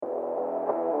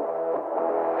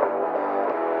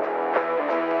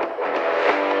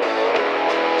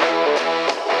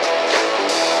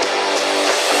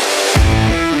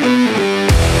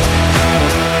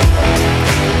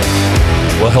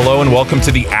and welcome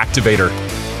to the Activator,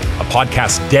 a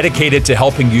podcast dedicated to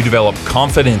helping you develop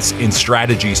confidence in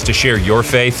strategies to share your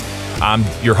faith. I'm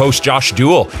your host, Josh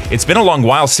Duell. It's been a long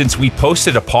while since we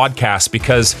posted a podcast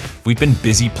because we've been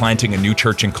busy planting a new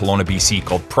church in Kelowna, BC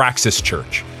called Praxis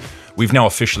Church. We've now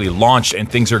officially launched and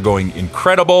things are going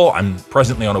incredible. I'm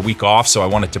presently on a week off, so I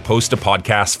wanted to post a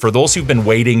podcast. For those who've been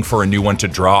waiting for a new one to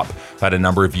drop, I've had a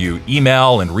number of you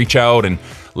email and reach out and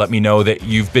let me know that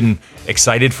you've been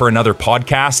excited for another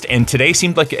podcast. And today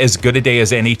seemed like as good a day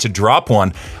as any to drop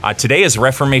one. Today is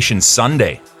Reformation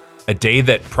Sunday, a day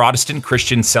that Protestant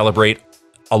Christians celebrate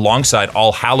alongside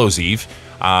All Hallows Eve,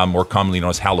 more commonly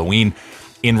known as Halloween,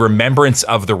 in remembrance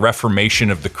of the Reformation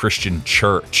of the Christian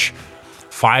Church.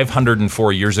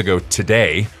 504 years ago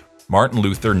today, Martin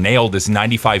Luther nailed his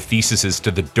 95 theses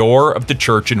to the door of the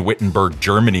church in Wittenberg,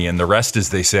 Germany, and the rest, as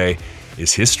they say,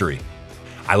 is history.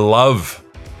 I love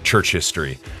church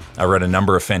history. I read a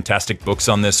number of fantastic books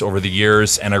on this over the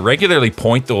years, and I regularly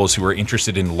point those who are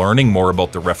interested in learning more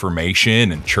about the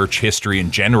Reformation and church history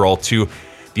in general to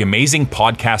the amazing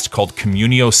podcast called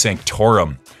Communio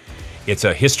Sanctorum. It's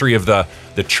a history of the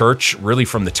church, really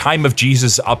from the time of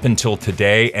Jesus up until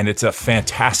today, and it's a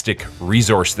fantastic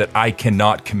resource that I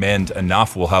cannot commend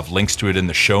enough. We'll have links to it in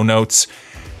the show notes.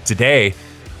 Today,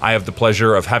 I have the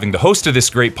pleasure of having the host of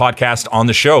this great podcast on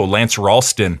the show, Lance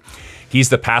Ralston. He's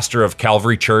the pastor of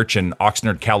Calvary Church in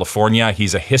Oxnard, California.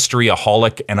 He's a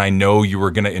historyaholic, and I know you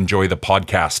are going to enjoy the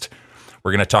podcast.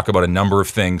 We're going to talk about a number of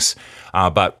things,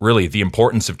 but really the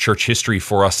importance of church history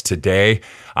for us today.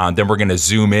 Then we're going to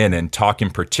zoom in and talk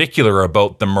in particular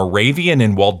about the Moravian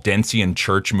and Waldensian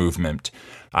church movement.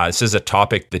 This is a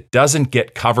topic that doesn't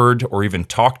get covered or even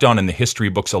talked on in the history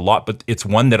books a lot, but it's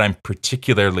one that I'm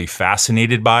particularly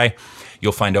fascinated by.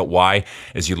 You'll find out why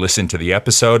as you listen to the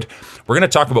episode. We're going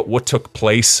to talk about what took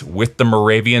place with the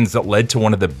Moravians that led to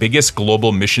one of the biggest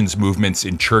global missions movements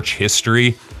in church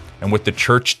history, and what the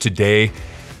church today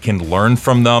can learn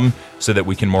from them so that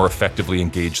we can more effectively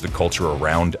engage the culture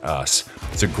around us.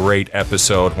 It's a great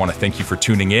episode. I want to thank you for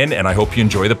tuning in, and I hope you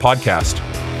enjoy the podcast.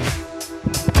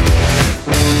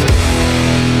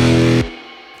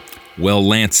 Well,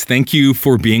 Lance, thank you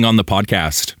for being on the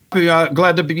podcast.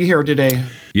 Glad to be here today.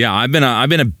 Yeah, I've been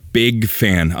a big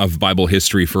fan of Bible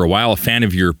history for a while, a fan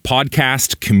of your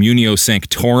podcast, Communio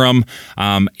Sanctorum.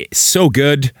 It's so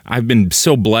good. I've been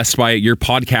so blessed by it. Your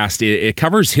podcast, it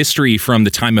covers history from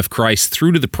the time of Christ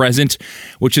through to the present,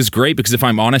 which is great because if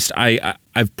I'm honest,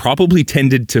 I've probably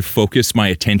tended to focus my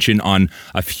attention on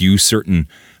a few certain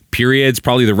periods,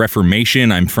 probably the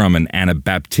Reformation. I'm from an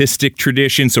Anabaptistic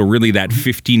tradition, so really that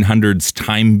 1500s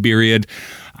time period.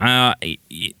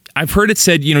 I've heard it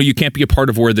said, you can't be a part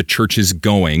of where the church is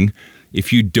going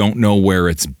if you don't know where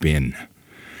it's been.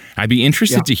 I'd be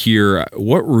interested to hear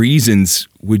what reasons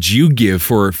would you give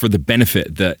for the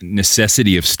benefit, the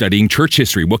necessity of studying church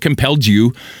history? What compelled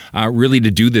you really to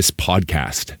do this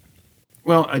podcast?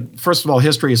 Well, first of all,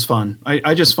 history is fun.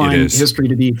 I just find history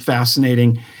to be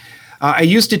fascinating. I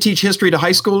used to teach history to high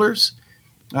schoolers,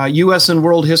 U.S. and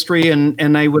world history,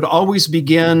 and I would always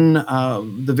begin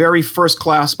the very first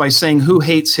class by saying, "Who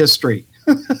hates history?"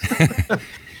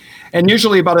 And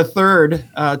usually about a third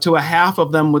to a half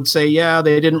of them would say, yeah,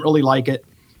 they didn't really like it.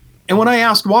 And when I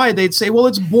asked why, they'd say, well,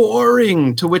 it's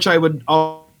boring, to which I would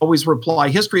always reply,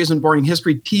 history isn't boring.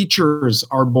 History teachers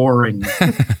are boring.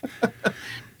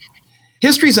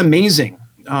 History is amazing.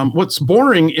 What's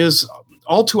boring is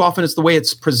all too often it's the way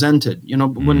it's presented.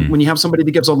 When you have somebody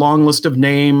that gives a long list of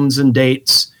names and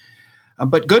dates,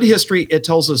 but good history, it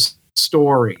tells us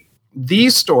story, the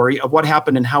story of what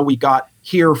happened and how we got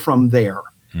here from there.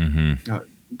 Mm-hmm.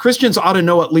 Christians ought to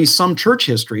know at least some church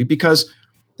history because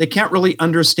they can't really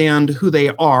understand who they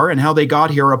are and how they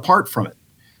got here apart from it.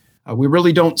 We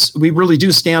really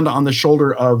do stand on the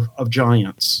shoulder of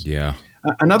giants. Yeah.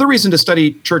 Another reason to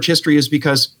study church history is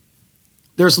because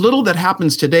there's little that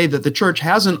happens today that the church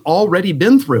hasn't already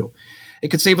been through. It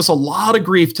could save us a lot of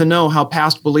grief to know how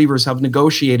past believers have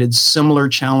negotiated similar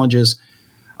challenges,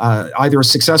 either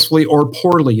successfully or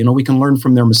poorly. We can learn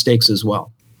from their mistakes as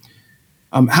well.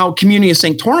 How Communio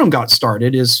Sanctorum got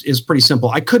started is pretty simple.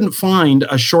 I couldn't find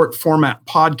a short format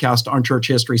podcast on church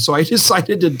history, so I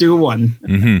decided to do one.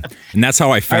 Mm-hmm. And that's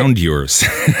how I found yours.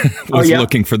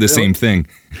 Looking for the same thing.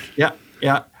 Yeah.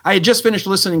 I had just finished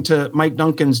listening to Mike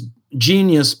Duncan's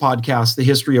genius podcast, The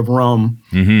History of Rome,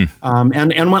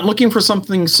 and went looking for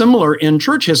something similar in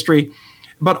church history.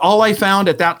 But all I found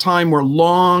at that time were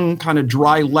long, kind of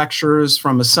dry lectures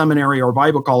from a seminary or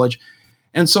Bible college.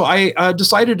 And so I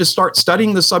decided to start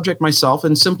studying the subject myself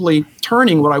and simply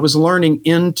turning what I was learning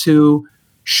into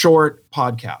short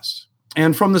podcasts.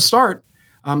 And from the start,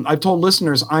 I've told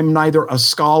listeners I'm neither a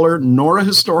scholar nor a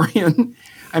historian.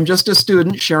 I'm just a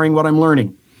student sharing what I'm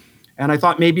learning. And I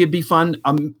thought maybe it'd be fun.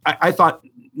 I thought,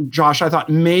 Josh,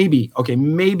 maybe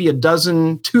 2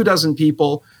 dozen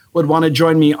people would want to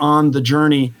join me on the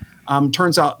journey.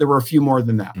 Turns out there were a few more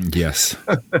than that. Yes.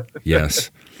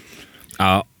 Yes.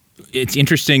 It's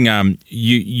interesting.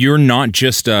 You're not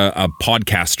just a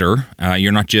podcaster.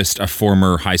 You're not just a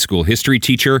former high school history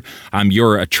teacher.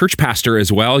 You're a church pastor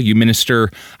as well. You minister.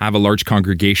 I have a large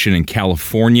congregation in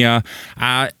California.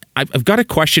 I've got a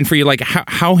question for you. Like,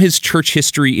 how has church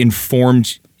history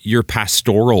informed your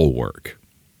pastoral work?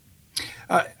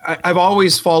 I've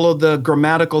always followed the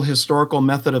grammatical historical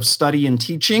method of study and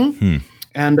teaching.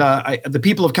 And the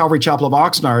people of Calvary Chapel of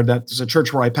Oxnard, that's a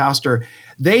church where I pastor,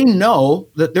 they know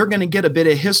that they're going to get a bit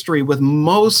of history with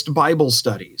most Bible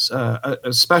studies,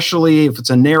 especially if it's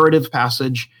a narrative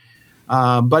passage.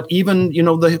 But even,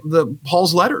 the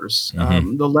Paul's letters,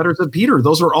 the letters of Peter,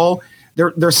 those are all,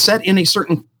 they're set in a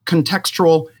certain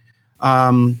contextual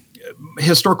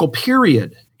historical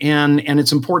period. And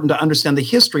it's important to understand the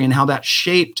history and how that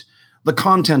shaped the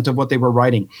content of what they were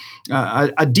writing.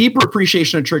 A deeper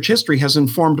appreciation of church history has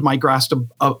informed my grasp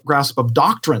of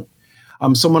doctrine.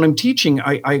 So when I'm teaching,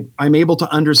 I'm able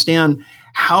to understand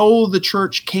how the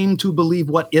church came to believe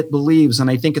what it believes. And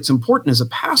I think it's important as a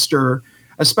pastor,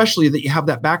 especially that you have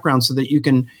that background so that you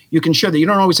can share that. You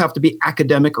don't always have to be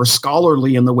academic or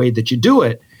scholarly in the way that you do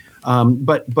it.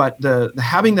 But the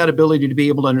having that ability to be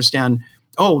able to understand,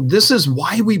 this is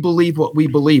why we believe what we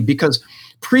believe, because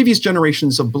previous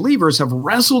generations of believers have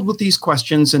wrestled with these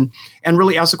questions and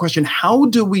really asked the question, how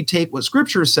do we take what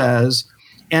Scripture says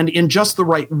and in just the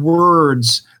right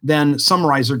words then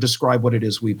summarize or describe what it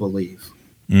is we believe?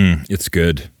 It's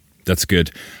good. That's good.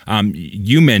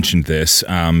 You mentioned this,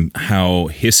 how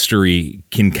history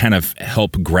can kind of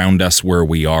help ground us where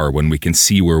we are when we can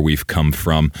see where we've come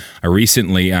from. I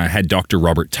recently had Dr.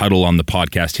 Robert Tuttle on the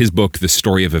podcast. His book, The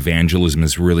Story of Evangelism,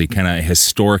 is really kind of a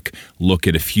historic look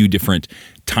at a few different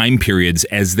time periods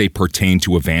as they pertain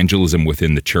to evangelism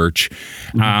within the church.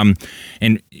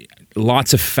 And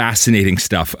lots of fascinating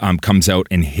stuff comes out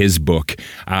in his book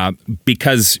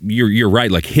because you're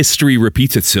right, like history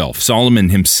repeats itself. Solomon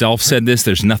himself said this,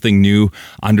 there's nothing new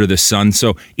under the sun.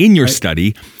 So in your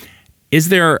study, is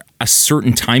there a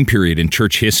certain time period in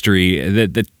church history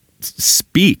that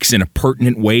speaks in a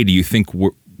pertinent way, do you think,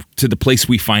 to the place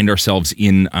we find ourselves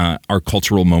in our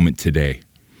cultural moment today?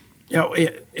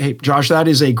 Hey, Josh, that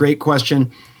is a great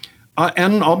question.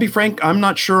 And I'll be frank, I'm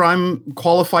not sure I'm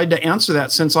qualified to answer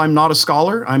that since I'm not a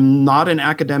scholar. I'm not an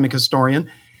academic historian.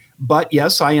 But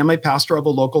yes, I am a pastor of a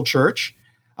local church.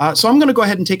 So I'm going to go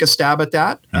ahead and take a stab at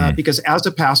that because as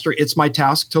a pastor, it's my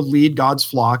task to lead God's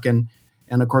flock. And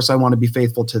of course, I want to be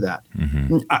faithful to that.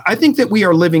 I think that we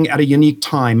are living at a unique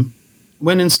time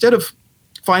when instead of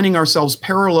finding ourselves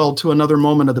parallel to another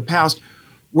moment of the past,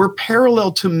 we're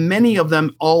parallel to many of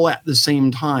them all at the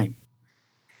same time.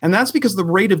 And that's because the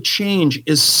rate of change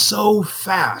is so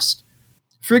fast.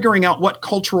 Figuring out what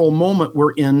cultural moment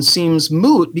we're in seems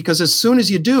moot because as soon as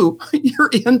you do,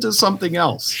 you're into something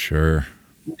else. Sure.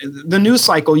 The news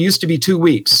cycle used to be 2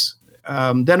 weeks.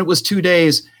 Then it was 2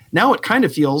 days. Now it kind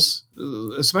of feels,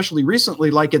 especially recently,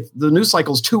 like the news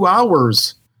cycle is 2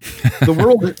 hours. The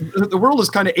world is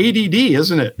kind of ADD,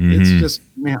 isn't it? It's just,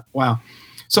 man, wow.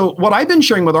 So what I've been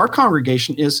sharing with our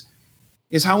congregation is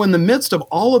how in the midst of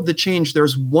all of the change,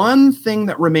 there's one thing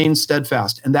that remains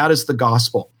steadfast, and that is the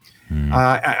gospel.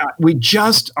 We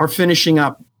just are finishing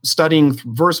up studying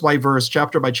verse by verse,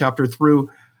 chapter by chapter through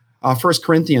 1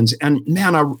 Corinthians. And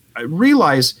man, I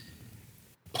realize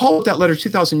Paul wrote that letter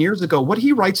 2,000 years ago. What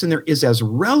he writes in there is as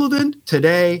relevant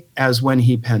today as when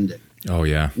he penned it. Oh,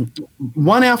 yeah.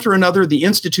 One after another, the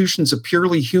institutions of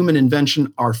purely human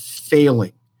invention are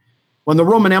failing. When the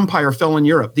Roman Empire fell in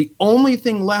Europe, the only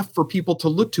thing left for people to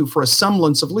look to for a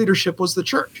semblance of leadership was the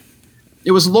church.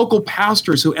 It was local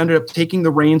pastors who ended up taking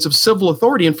the reins of civil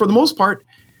authority. And for the most part,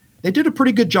 they did a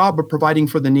pretty good job of providing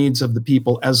for the needs of the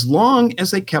people as long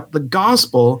as they kept the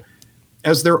gospel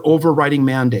as their overriding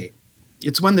mandate.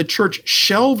 It's when the church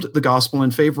shelved the gospel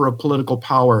in favor of political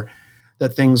power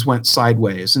that things went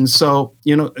sideways. And so,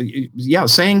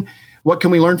 saying what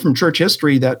can we learn from church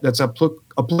history that's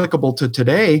applicable to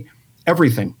today?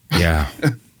 Everything. Yeah.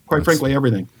 Quite frankly,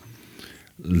 everything.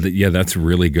 Yeah, that's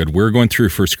really good. We're going through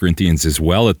 1 Corinthians as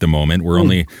well at the moment.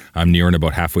 We're I'm nearing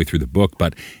about halfway through the book,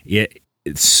 but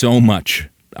it's so much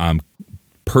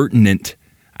pertinent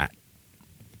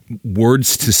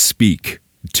words to speak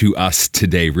to us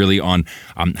today, really on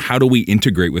how do we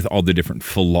integrate with all the different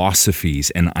philosophies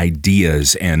and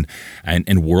ideas and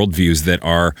worldviews that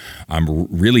are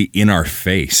really in our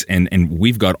face, and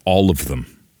we've got all of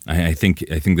them. I think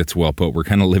that's well put. We're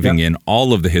kind of living in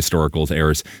all of the historical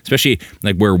eras, especially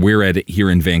like where we're at here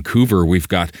in Vancouver. We've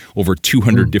got over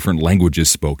 200 different languages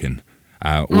spoken.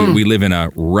 We live in a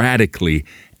radically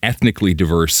ethnically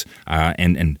diverse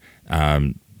and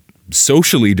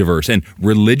socially diverse and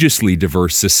religiously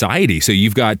diverse society. So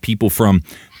you've got people from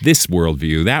this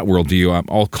worldview, that worldview,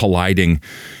 all colliding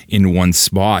in one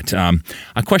spot. A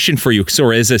question for you,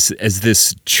 Sora, as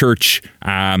this church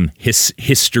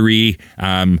history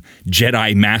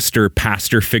Jedi master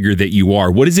pastor figure that you are,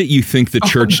 what is it you think the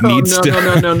church needs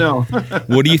to? No.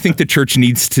 What do you think the church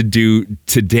needs to do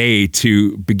today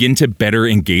to begin to better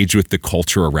engage with the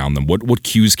culture around them? What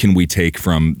cues can we take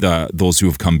from those who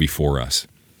have come before us?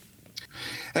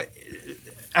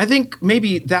 I think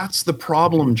maybe that's the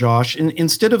problem, Josh.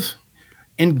 Instead of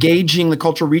engaging the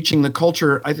culture, reaching the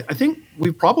culture, I think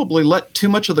we probably let too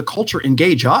much of the culture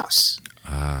engage us.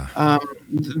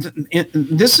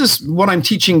 This is what I'm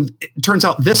teaching, it turns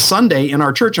out, this Sunday in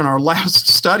our church in our last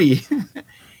study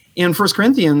in 1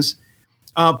 Corinthians.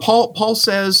 Paul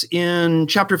says in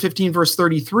chapter 15, verse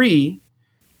 33,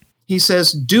 he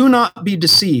says, do not be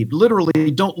deceived. Literally,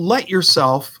 don't let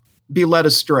yourself be led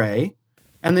astray.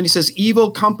 And then he says, evil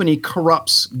company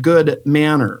corrupts good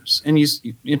manners. And he's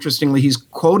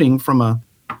quoting from a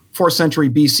 4th century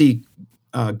BC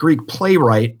Greek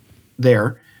playwright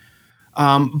there.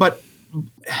 But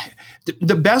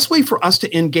the best way for us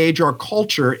to engage our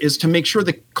culture is to make sure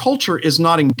the culture is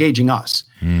not engaging us.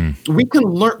 We can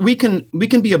learn, we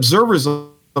can be observers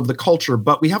of the culture,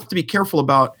 but we have to be careful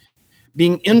about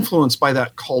being influenced by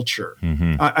that culture.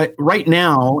 Right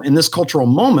now, in this cultural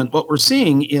moment, what we're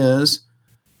seeing is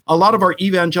a lot of our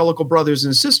evangelical brothers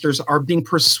and sisters are being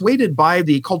persuaded by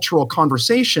the cultural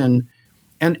conversation,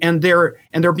 and they're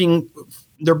being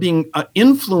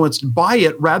influenced by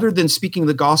it rather than speaking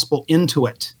the gospel into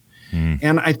it.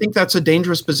 And I think that's a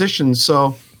dangerous position.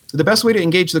 So the best way to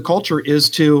engage the culture is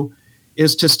to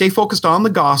stay focused on the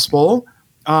gospel,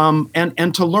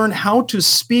 and to learn how to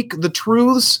speak the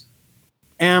truths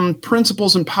and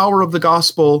principles and power of the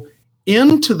gospel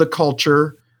into the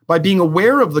culture by being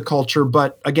aware of the culture.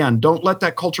 But again, don't let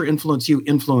that culture influence you,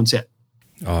 influence it.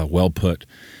 Well put.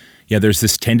 Yeah, there's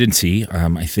this tendency,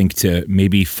 I think, to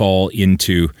maybe fall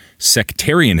into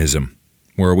sectarianism,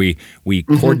 where we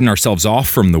cordon ourselves off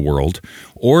from the world,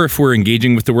 or if we're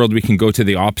engaging with the world, we can go to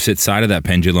the opposite side of that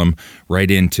pendulum, right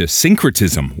into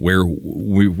syncretism, where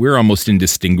we're almost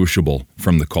indistinguishable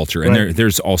from the culture. And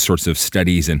there's all sorts of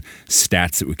studies and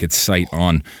stats that we could cite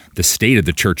on the state of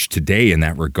the church today in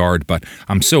that regard. But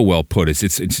I'm so well put.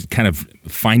 It's kind of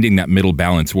finding that middle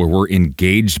balance where we're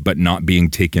engaged but not being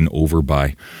taken over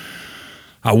by.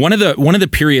 One of the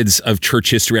periods of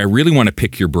church history I really want to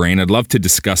pick your brain, I'd love to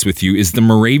discuss with you, is the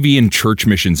Moravian church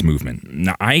missions movement.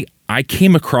 Now, I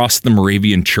came across the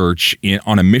Moravian church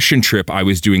on a mission trip I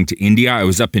was doing to India. I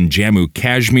was up in Jammu,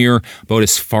 Kashmir, about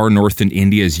as far north in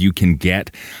India as you can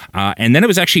get. And then it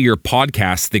was actually your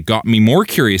podcast that got me more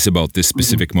curious about this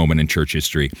specific moment in church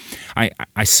history.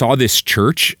 I saw this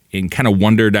church and kind of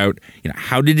wondered out,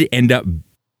 how did it end up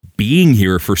being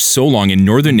here for so long in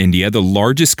northern India, the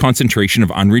largest concentration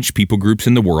of unreached people groups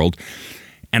in the world.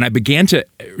 And I began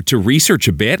to research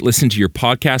a bit, listen to your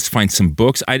podcast, find some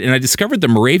books. And I discovered the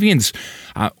Moravians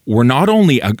were not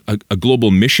only a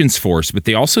global missions force, but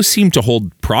they also seemed to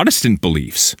hold Protestant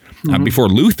beliefs before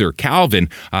Luther, Calvin,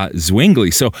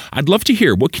 Zwingli. So I'd love to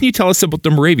hear, what can you tell us about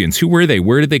the Moravians? Who were they?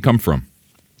 Where did they come from?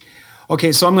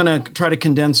 Okay, so I'm going to try to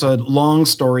condense a long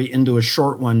story into a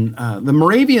short one. The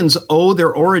Moravians owe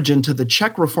their origin to the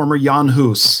Czech reformer Jan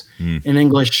Hus. In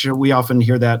English, we often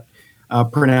hear that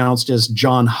pronounced as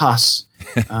John Huss.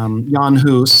 Jan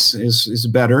Hus is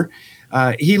better.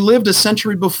 He lived a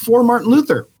century before Martin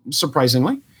Luther,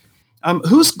 surprisingly.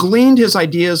 Hus gleaned his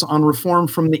ideas on reform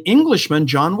from the Englishman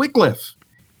John Wycliffe.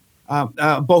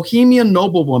 A Bohemian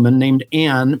noblewoman named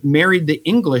Anne married the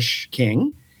English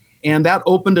king, and that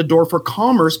opened a door for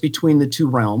commerce between the two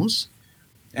realms.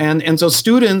 And so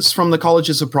students from the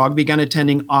colleges of Prague began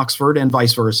attending Oxford and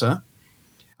vice versa.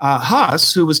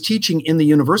 Huss, who was teaching in the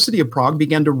University of Prague,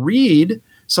 began to read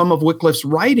some of Wycliffe's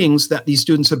writings that these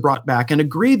students had brought back and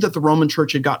agreed that the Roman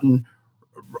Church had gotten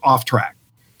off track.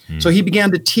 So he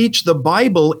began to teach the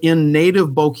Bible in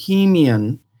native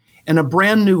Bohemian in a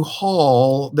brand new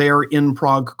hall there in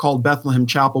Prague called Bethlehem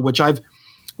Chapel, which I've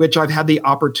had the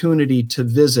opportunity to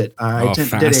visit.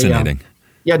 Fascinating.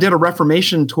 Did a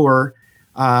Reformation tour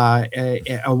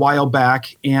a while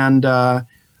back, and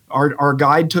our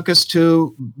guide took us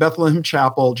to Bethlehem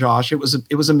Chapel, Josh. It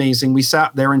was amazing. We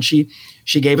sat there, and she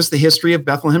gave us the history of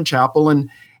Bethlehem Chapel and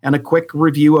a quick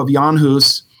review of Jan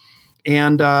Hus.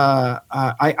 And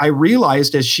I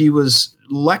realized as she was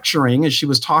lecturing, as she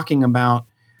was talking about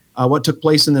what took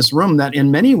place in this room, that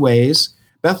in many ways,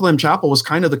 Bethlehem Chapel was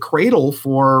kind of the cradle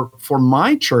for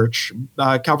my church,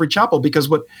 Calvary Chapel, because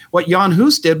what Jan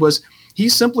Hus did was he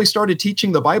simply started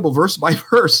teaching the Bible verse by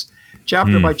verse,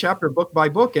 chapter by chapter, book by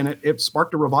book, and it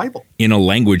sparked a revival. In a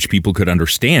language people could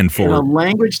understand. In a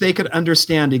language they could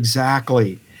understand,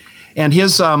 exactly. And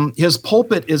his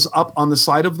pulpit is up on the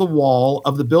side of the wall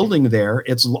of the building there.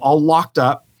 It's all locked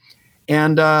up.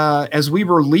 And as we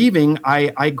were leaving,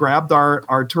 I grabbed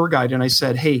our tour guide and I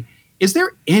said, hey, is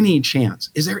there any chance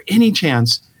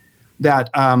that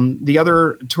the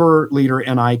other tour leader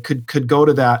and I could go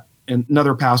to that,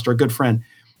 another pastor, a good friend,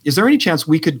 is there any chance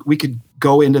we could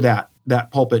go into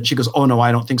that pulpit? And she goes, oh, no,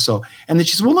 I don't think so. And then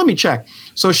she said, well, let me check.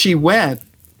 So she went,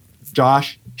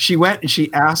 Josh, and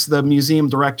she asked the museum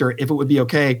director if it would be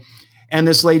okay. And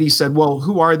this lady said, well,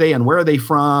 who are they and where are they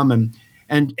from?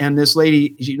 And this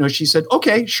lady, she said,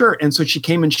 okay, sure. And so she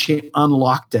came and she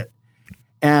unlocked it.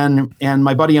 And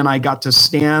my buddy and I got to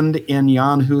stand in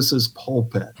Jan Hus's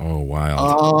pulpit. Oh, wow.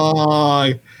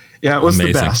 Oh, yeah, it was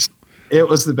amazing. The best. It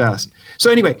was the best.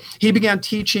 So anyway, he began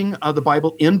teaching the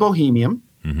Bible in Bohemian.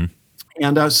 Mm-hmm.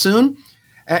 And soon,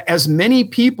 as many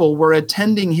people were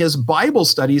attending his Bible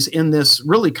studies in this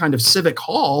really kind of civic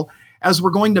hall as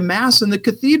we're going to Mass in the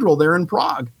cathedral there in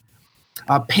Prague.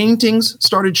 Paintings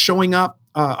started showing up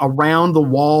around the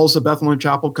walls of Bethlehem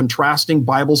Chapel, contrasting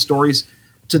Bible stories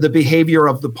to the behavior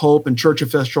of the Pope and church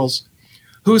officials.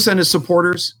 Hus and his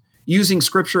supporters, using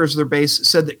Scripture as their base,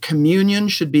 said that communion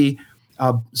should be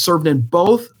served in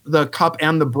both the cup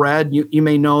and the bread. You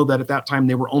may know that at that time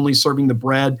they were only serving the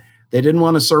bread. They didn't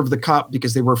want to serve the cup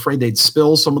because they were afraid they'd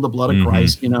spill some of the blood of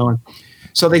Christ, And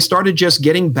so they started just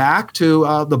getting back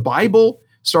to the Bible,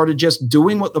 started just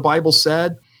doing what the Bible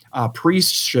said.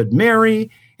 Priests should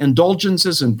marry.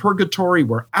 Indulgences in purgatory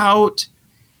were out.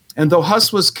 And though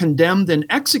Hus was condemned and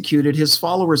executed, his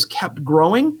followers kept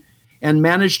growing and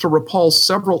managed to repulse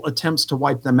several attempts to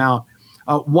wipe them out.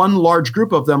 One large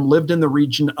group of them lived in the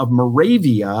region of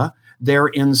Moravia, there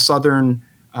in southern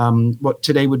what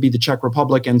today would be the Czech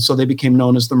Republic, and so they became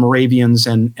known as the Moravians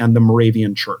and the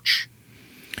Moravian Church.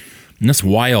 And that's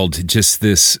wild, just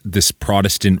this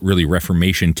Protestant, really,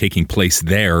 Reformation taking place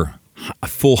there a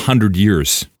full 100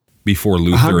 years before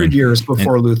Luther. 100 years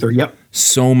before Luther, yep.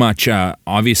 So much,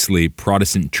 obviously,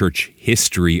 Protestant church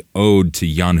history owed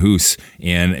to Jan Hus,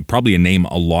 and probably a name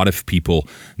a lot of people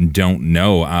don't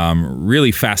know.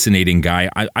 Really fascinating guy.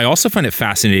 I also find it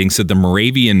fascinating, so the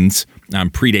Moravians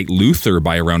predate Luther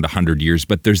by around 100 years,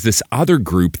 but there's this other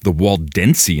group, the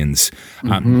Waldensians,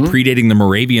 predating the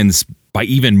Moravians by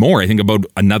even more, I think about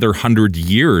another 100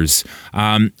 years.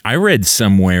 I read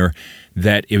somewhere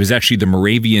that it was actually the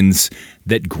Moravians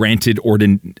that granted the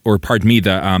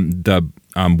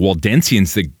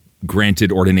Waldensians that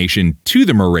granted ordination to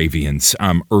the Moravians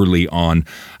early on,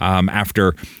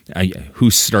 after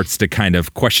Hus starts to kind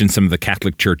of question some of the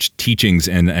Catholic Church teachings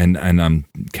and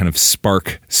kind of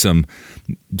spark some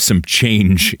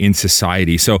change in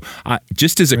society. So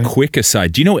just as a quick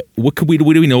aside, do you know what do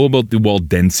we know about the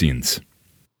Waldensians?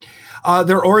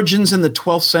 Their origins in the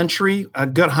 12th century, a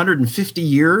good 150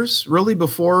 years, really,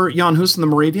 before Jan Hus and the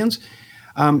Moravians.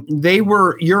 They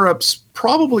were Europe's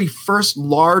probably first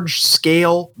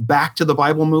large-scale back to the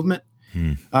Bible movement.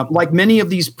 Like many of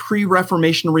these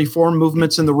pre-Reformation reform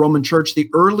movements in the Roman Church,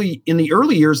 in the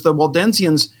early years, the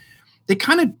Waldensians, they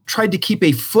kind of tried to keep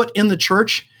a foot in the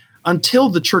church until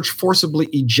the church forcibly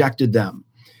ejected them.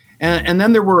 And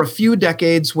then there were a few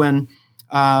decades when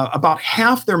about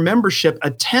half their membership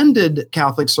attended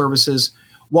Catholic services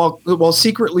while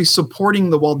secretly supporting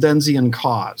the Waldensian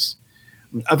cause.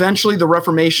 Eventually, the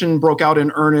Reformation broke out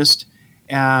in earnest,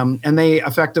 and they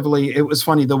effectively, it was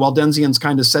funny, the Waldensians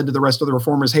kind of said to the rest of the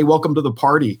reformers, hey, welcome to the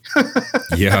party.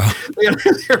 Yeah. They've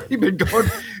already been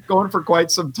going for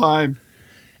quite some time.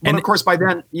 And of course, by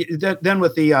then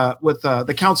with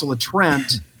the Council of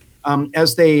Trent,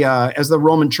 as the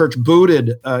Roman Church booted,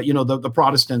 the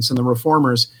Protestants and the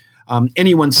Reformers,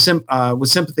 anyone with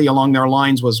sympathy along their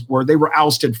lines they were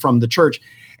ousted from the church.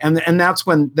 And that's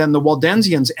when then the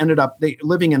Waldensians ended up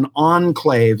living in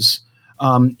enclaves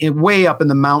way up in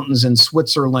the mountains in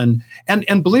Switzerland.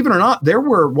 And believe it or not, there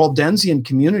were Waldensian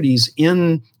communities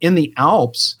in the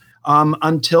Alps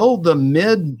until the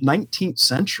mid-19th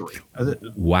century.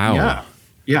 Wow.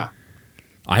 Yeah.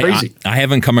 Crazy. I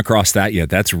haven't come across that yet.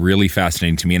 That's really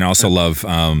fascinating to me. And I also love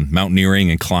mountaineering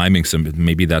and climbing. So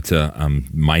maybe that's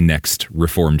my next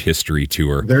Reformed history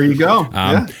tour. There you go.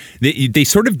 They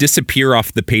sort of disappear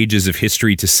off the pages of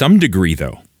history to some degree,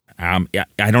 though. I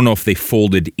don't know if they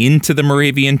folded into the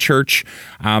Moravian Church,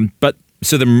 but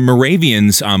so the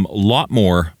Moravians, a lot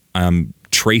more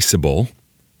traceable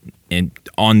and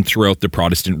on throughout the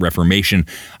Protestant Reformation.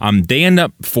 They end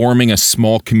up forming a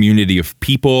small community of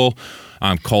people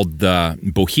called the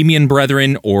Bohemian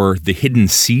Brethren, or the Hidden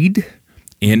Seed,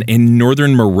 in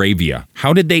northern Moravia.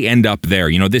 How did they end up there?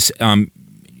 This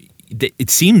it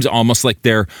seems almost like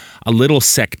they're a little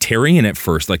sectarian at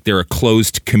first, like they're a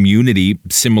closed community,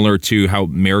 similar to how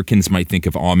Americans might think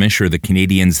of Amish, or the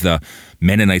Canadians, the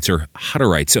Mennonites or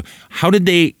Hutterites. So how did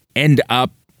they end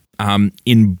up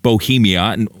in Bohemia?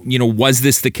 And, was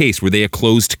this the case? Were they a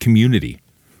closed community?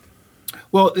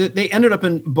 Well, they ended up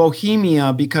in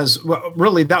Bohemia because,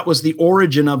 really, that was the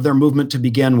origin of their movement to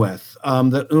begin with.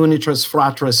 The Unitas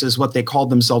Fratris is what they called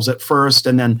themselves at first,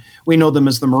 and then we know them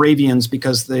as the Moravians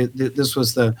because this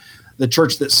was the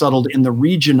church that settled in the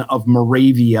region of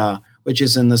Moravia, which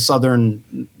is in the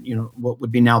southern, what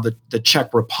would be now the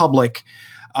Czech Republic.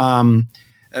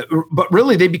 But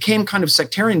really, they became kind of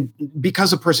sectarian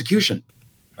because of persecution.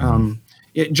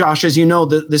 Josh, as you know,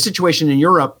 the situation in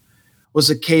Europe was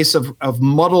a case of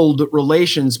muddled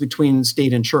relations between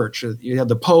state and church. You had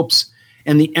the popes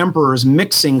and the emperors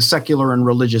mixing secular and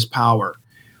religious power.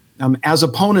 As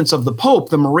opponents of the pope,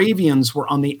 the Moravians were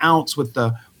on the outs with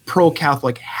the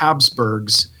pro-Catholic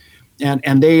Habsburgs,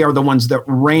 and they are the ones that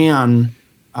ran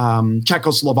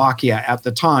Czechoslovakia at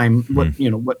the time.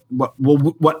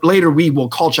 What later we will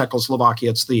call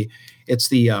Czechoslovakia. It's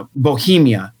the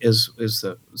Bohemia is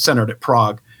centered at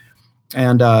Prague.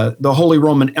 And the Holy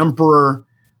Roman Emperor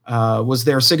was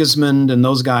there, Sigismund, and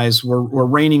those guys were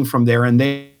reigning from there, and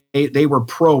they were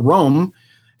pro-Rome.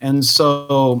 And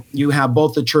so you have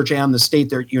both the church and the state,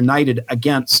 they're united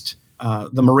against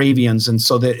the Moravians. And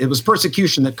so it was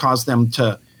persecution that caused them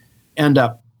to end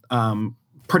up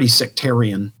pretty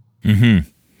sectarian. Mm-hmm.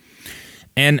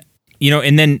 And,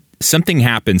 and then something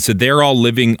happened. So they're all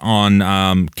living on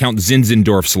Count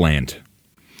Zinzendorf's land.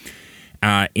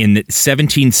 In the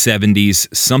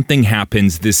 1770s, something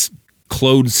happens. This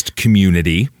closed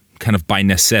community, kind of by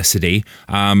necessity,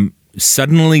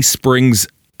 suddenly springs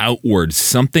outwards.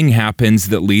 Something happens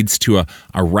that leads to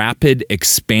a rapid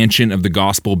expansion of the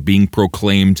gospel being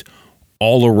proclaimed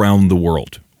all around the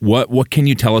world. What can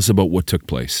you tell us about what took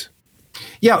place?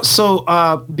 Yeah,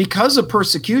 so because of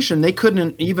persecution, they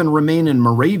couldn't even remain in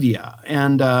Moravia.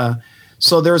 And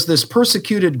so there's this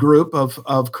persecuted group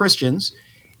of Christians.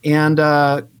 And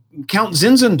Count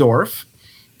Zinzendorf,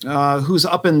 who's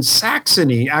up in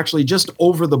Saxony, actually just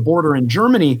over the border in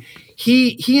Germany,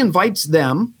 he invites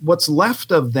them, what's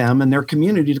left of them and their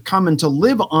community, to come and to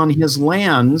live on his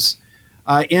lands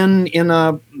in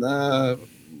a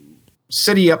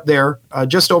city up there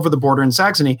just over the border in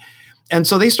Saxony. And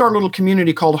so they start a little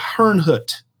community called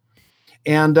Herrnhut.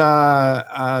 And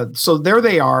so there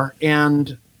they are.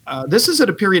 And this is at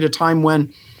a period of time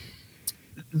when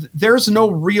there's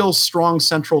no real strong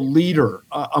central leader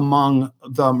among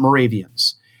the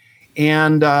Moravians.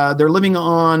 And they're living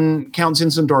on Count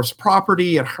Zinzendorf's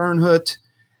property at Herrnhut.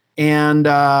 And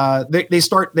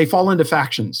they fall into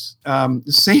factions.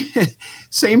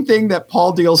 Same thing that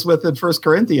Paul deals with in 1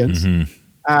 Corinthians.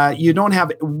 Mm-hmm. You don't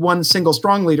have one single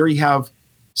strong leader. You have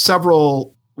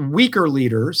several weaker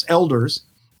leaders, elders,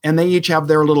 and they each have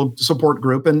their little support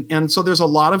group. And so there's a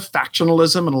lot of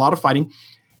factionalism and a lot of fighting.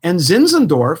 And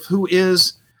Zinzendorf, who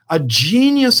is a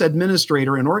genius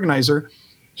administrator and organizer,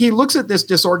 he looks at this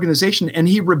disorganization and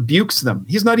he rebukes them.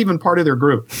 He's not even part of their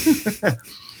group.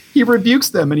 He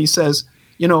rebukes them and he says,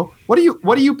 what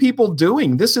are you people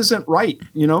doing? This isn't right.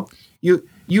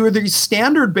 You are the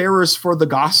standard bearers for the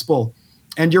gospel,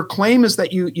 and your claim is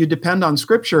that you depend on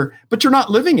scripture, but you're not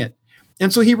living it.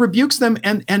 And so he rebukes them.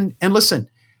 And listen,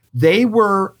 they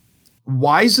were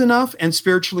wise enough and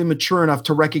spiritually mature enough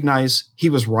to recognize he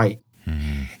was right.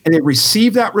 Mm-hmm. And they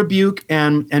received that rebuke,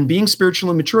 and being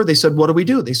spiritually mature, they said, what do we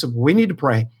do? They said, we need to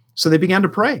pray. So they began to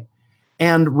pray.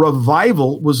 And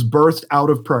revival was birthed out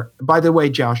of prayer. By the way,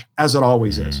 Josh, as it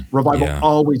always is, revival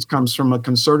always comes from a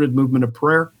concerted movement of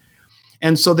prayer.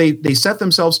 And so they set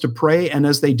themselves to pray, and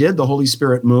as they did, the Holy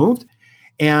Spirit moved.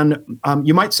 And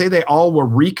you might say they all were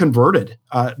reconverted.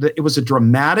 It was a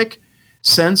dramatic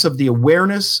sense of the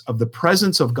awareness of the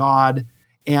presence of God,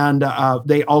 and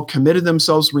they all committed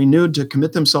themselves, renewed to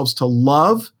commit themselves to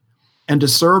love and to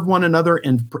serve one another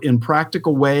in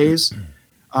practical ways.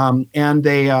 And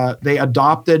they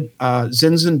adopted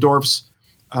Zinzendorf's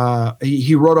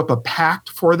He wrote up a pact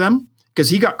for them because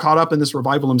he got caught up in this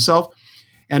revival himself.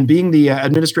 And being the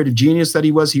administrative genius that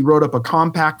he was, he wrote up a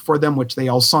compact for them, which they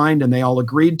all signed and they all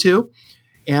agreed to.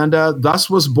 And thus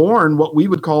was born what we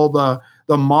would call the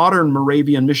modern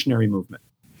Moravian missionary movement.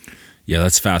 Yeah,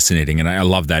 that's fascinating. And I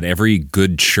love that. Every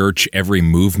good church, every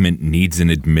movement needs an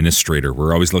administrator.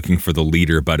 We're always looking for the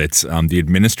leader, but it's the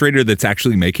administrator that's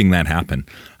actually making that happen.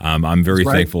 I'm very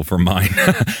thankful for mine.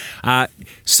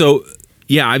 So,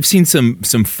 yeah, I've seen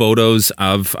some photos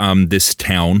of this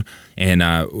town and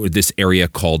this area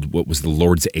called what was the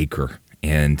Lord's Acre.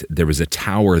 And there was a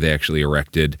tower they actually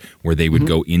erected where they would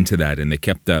go into that, and they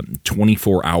kept a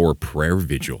 24-hour prayer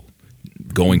vigil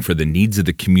going for the needs of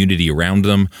the community around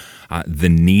them, the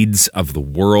needs of the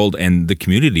world, and the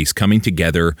communities coming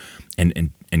together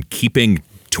and keeping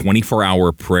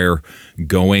 24-hour prayer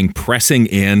going, pressing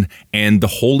in, and the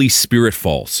Holy Spirit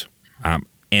falls.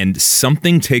 And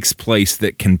something takes place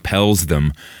that compels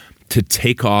them to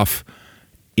take off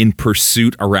in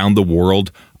pursuit around the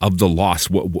world of the lost.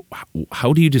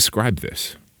 How do you describe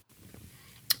this?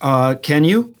 Can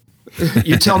you?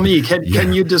 You tell me.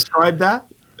 Can you describe that?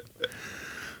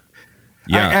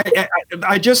 Yeah,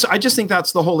 I just think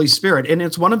that's the Holy Spirit, and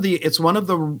it's one of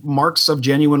the marks of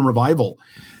genuine revival.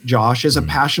 Josh, is a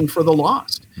passion for the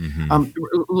lost.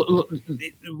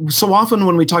 So often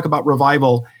when we talk about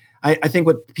revival, I think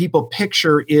what people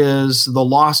picture is the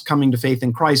lost coming to faith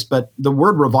in Christ, but the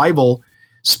word revival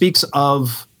speaks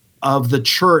of the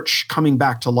church coming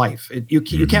back to life. You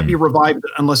can't be revived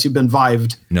unless you've been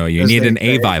vived. No, you need an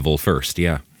avival first.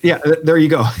 Yeah. Yeah. There you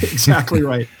go. Exactly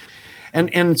right.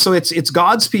 And so it's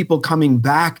God's people coming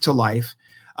back to life.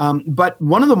 But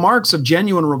one of the marks of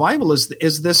genuine revival is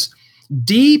this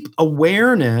deep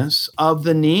awareness of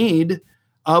the need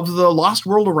of the lost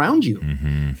world around you.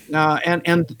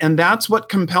 And that's what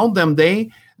compelled them.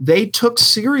 They took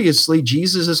seriously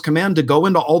Jesus's command to go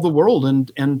into all the world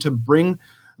and to bring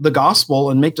the gospel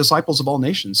and make disciples of all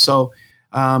nations. So,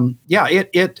 I've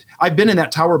been in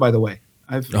that tower, by the way.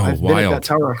 I've been at that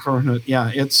tower.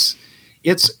 Yeah,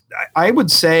 I would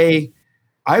say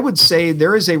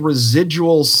there is a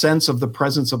residual sense of the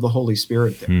presence of the Holy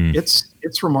Spirit there.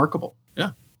 It's remarkable.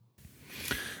 Yeah.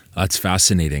 That's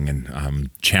fascinating and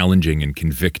challenging and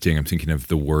convicting. I'm thinking of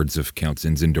the words of Count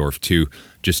Zinzendorf too,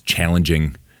 just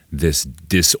challenging this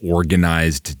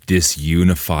disorganized,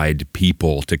 disunified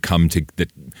people to come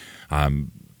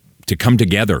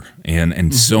together,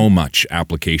 and so much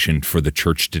application for the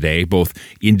church today, both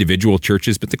individual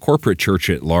churches, but the corporate church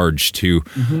at large too.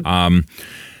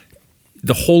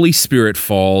 The Holy Spirit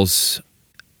falls,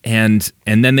 and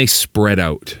then they spread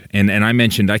out. And I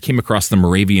mentioned I came across the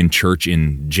Moravian Church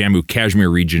in Jammu Kashmir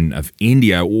region of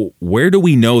India. Where do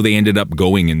we know they ended up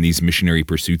going in these missionary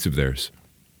pursuits of theirs?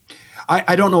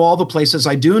 I don't know all the places.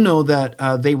 I do know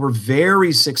that they were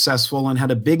very successful and had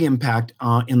a big impact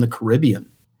in the Caribbean.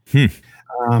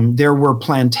 There were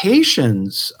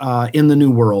plantations in the New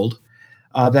World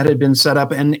that had been set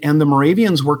up, and the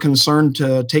Moravians were concerned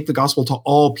to take the gospel to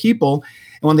all people.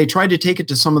 And when they tried to take it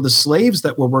to some of the slaves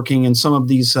that were working in some of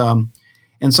these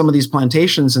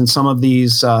plantations and some of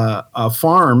these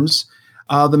farms,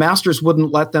 the masters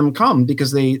wouldn't let them come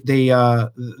because they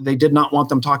did not want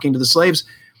them talking to the slaves.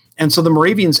 And so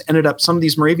some of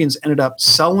these Moravians ended up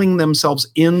selling themselves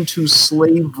into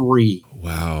slavery.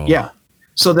 Wow. Yeah.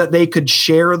 So that they could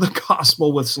share the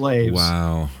gospel with slaves.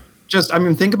 Wow.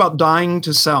 Think about dying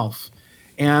to self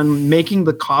and making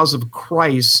the cause of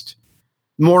Christ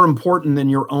more important than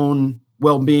your own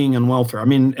well-being and welfare.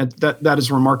 That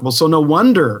is remarkable. So no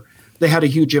wonder they had a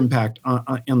huge impact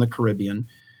in the Caribbean.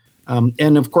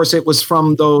 And of course, it was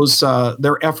from those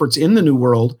their efforts in the New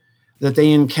World that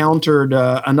they encountered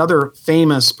another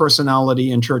famous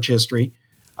personality in church history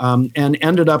and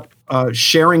ended up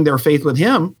sharing their faith with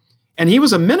him. And he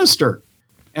was a minister.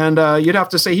 And you'd have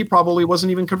to say he probably wasn't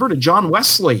even converted. John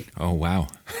Wesley. Oh, wow.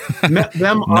 Met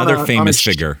them Another famous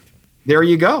figure. There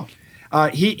you go.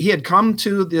 He had come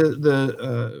to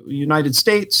the United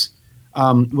States,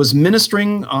 was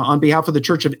ministering on behalf of the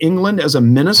Church of England as a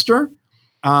minister.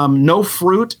 No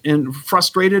fruit, and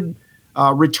frustrated,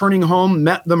 returning home,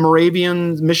 met the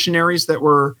Moravian missionaries that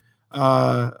were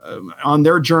on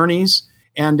their journeys,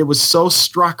 and it was so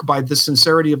struck by the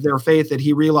sincerity of their faith that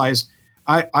he realized,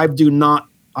 I do not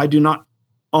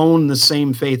own the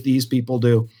same faith these people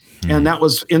do. And that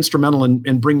was instrumental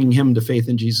in bringing him to faith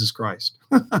in Jesus Christ.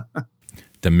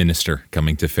 The minister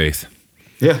coming to faith.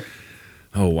 Yeah.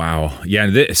 Oh, wow.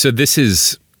 Yeah. So this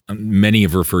is, many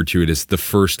have referred to it as the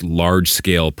first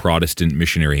large-scale Protestant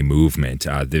missionary movement.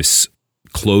 This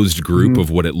closed group of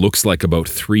what it looks like about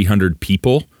 300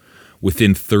 people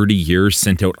within 30 years,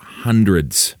 sent out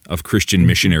hundreds of Christian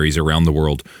missionaries around the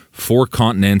world, 4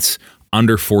 continents,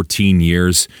 under 14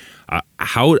 years.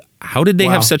 How did they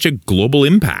have such a global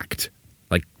impact?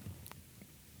 Like,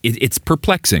 it's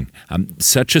perplexing.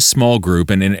 Such a small group,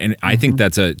 and I think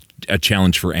that's a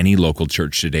challenge for any local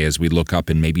church today as we look up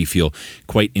and maybe feel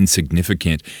quite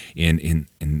insignificant in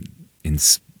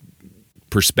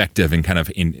perspective and kind of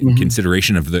in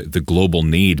consideration of the global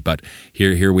need. But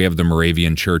here we have the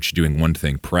Moravian Church doing one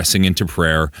thing, pressing into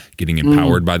prayer, getting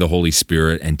empowered by the Holy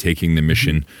Spirit, and taking the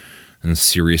mission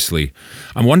seriously.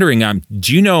 I'm wondering,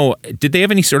 do you know, did they have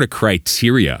any sort of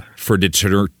criteria for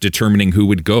determining who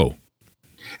would go?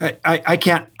 I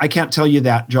can't tell you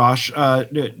that, Josh.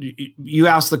 You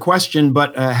asked the question,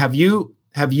 but have you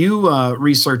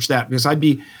researched that? Because I'd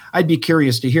be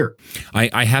curious to hear.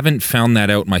 I haven't found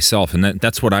that out myself, and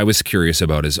that's what I was curious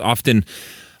about. Is often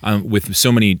with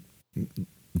so many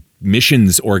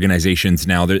missions organizations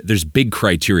now, there's big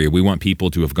criteria. We want people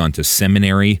to have gone to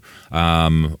seminary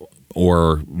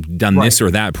or done this or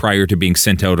that prior to being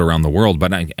sent out around the world.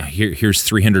 But here's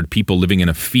 300 people living in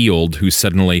a field who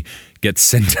suddenly get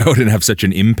sent out and have such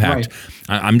an impact.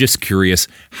 Right. I'm just curious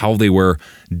how they were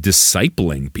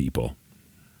discipling people.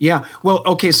 Yeah. Well,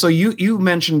 okay. So you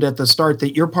mentioned at the start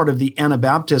that you're part of the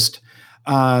Anabaptist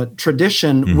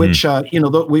tradition, which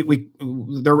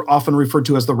they're often referred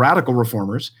to as the radical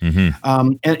reformers.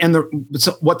 So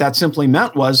what that simply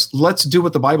meant was, let's do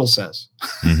what the Bible says,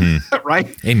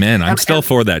 right? Amen. I'm still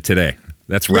for that today.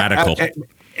 That's radical.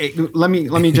 Let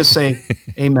me just say,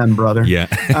 amen, brother.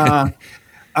 Yeah.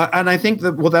 And I think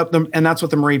and that's what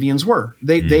the Moravians were.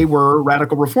 They were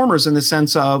radical reformers in the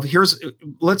sense of,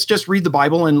 let's just read the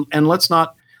Bible and let's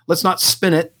not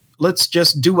spin it. Let's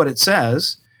just do what it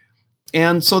says.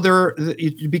 And so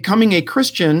becoming a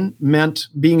Christian meant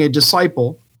being a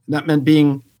disciple. That meant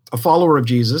being a follower of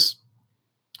Jesus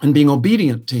and being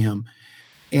obedient to him.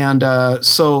 And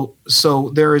so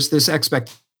there is this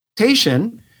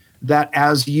expectation that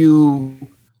as you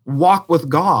walk with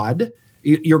God,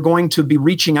 you're going to be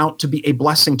reaching out to be a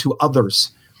blessing to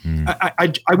others.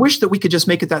 I wish that we could just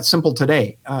make it that simple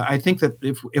today. I think that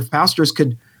if pastors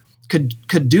could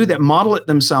do that, model it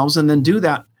themselves, and then do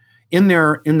that in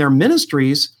their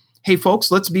ministries. Hey,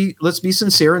 folks, let's be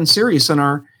sincere and serious in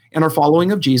our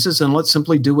following of Jesus, and let's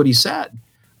simply do what he said.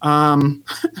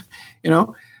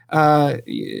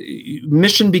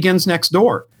 Mission begins next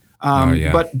door.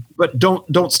 But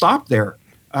don't stop there.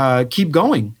 Keep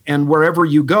going, and wherever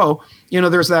you go,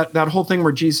 there's that whole thing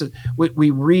where Jesus.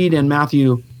 We read in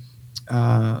Matthew,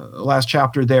 last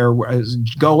chapter there,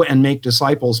 go and make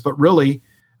disciples, but really.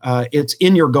 It's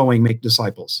in your going, make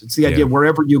disciples. It's the idea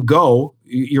wherever you go,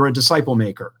 you're a disciple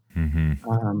maker.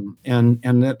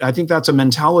 And I think that's a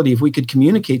mentality. If we could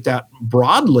communicate that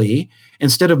broadly,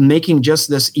 instead of making just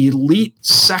this elite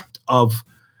sect of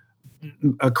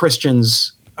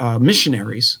Christians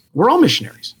missionaries, we're all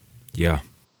missionaries. Yeah.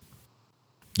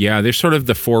 They're sort of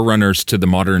the forerunners to the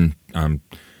modern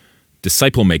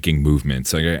disciple-making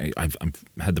movements. I've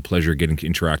had the pleasure of getting to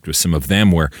interact with some of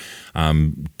them where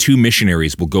 2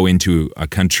 missionaries will go into a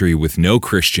country with no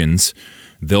Christians.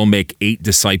 They'll make 8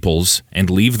 disciples and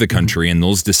leave the country, and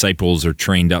those disciples are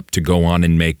trained up to go on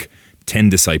and make 10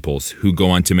 disciples who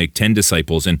go on to make 10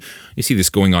 disciples. And you see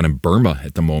this going on in Burma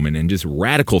at the moment, and just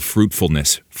radical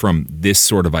fruitfulness from this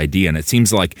sort of idea. And it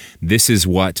seems like this is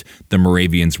what the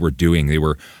Moravians were doing. They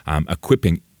were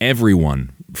equipping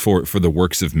everyone for the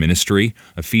works of ministry.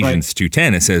 Ephesians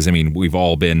 2:10, it says, we've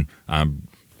all been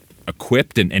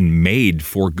equipped and made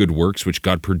for good works, which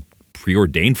God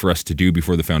preordained for us to do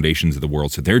before the foundations of the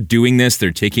world. So they're doing this.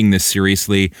 They're taking this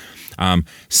seriously,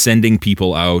 sending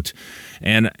people out.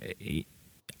 And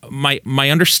my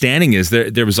understanding is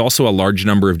there was also a large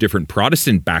number of different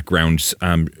Protestant backgrounds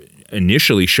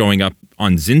initially showing up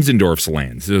on Zinzendorf's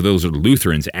lands. So those are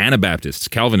Lutherans, Anabaptists,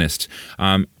 Calvinists.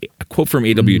 A quote from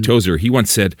A.W. Tozer, he once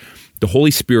said, "The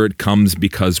Holy Spirit comes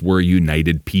because we're a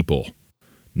united people,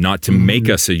 not to make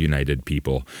us a united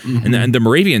people." And the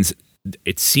Moravians,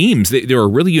 it seems, they were a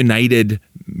really united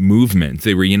movement.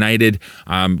 They were united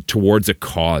towards a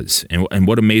cause. And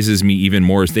what amazes me even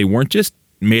more is they weren't just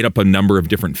made up a number of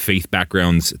different faith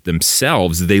backgrounds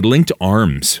themselves. They linked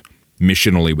arms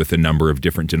missionally with a number of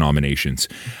different denominations.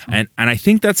 And I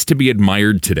think that's to be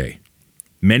admired today.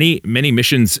 Many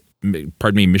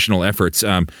missional efforts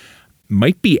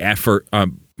might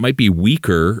be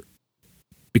weaker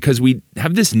because we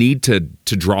have this need to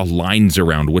draw lines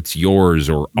around what's yours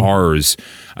or ours.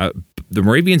 The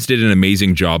Moravians did an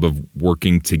amazing job of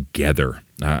working together.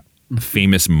 A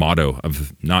famous motto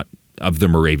of the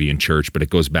Moravian Church, but it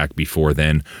goes back before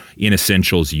then: in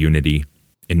essentials, unity;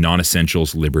 in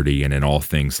non-essentials, liberty, and in all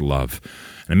things, love.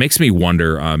 And it makes me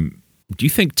wonder, do you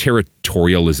think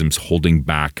territorialism's holding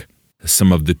back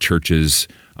some of the church's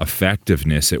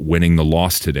effectiveness at winning the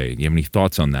lost today? Do you have any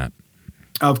thoughts on that?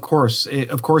 Of course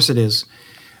it is.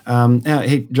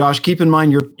 Hey, Josh, keep in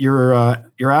mind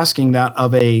you're asking that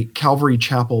of a Calvary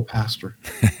Chapel pastor.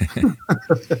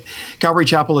 Calvary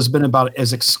Chapel has been about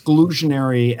as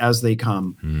exclusionary as they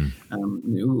come.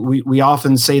 We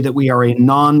often say that we are a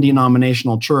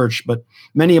non-denominational church, but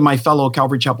many of my fellow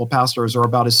Calvary Chapel pastors are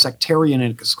about as sectarian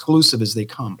and exclusive as they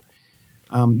come.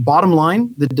 Bottom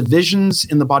line, the divisions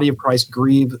in the body of Christ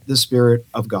grieve the Spirit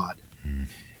of God.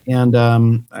 And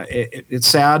it's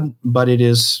sad, but it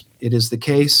is the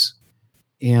case.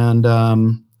 And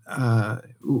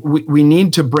we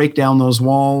need to break down those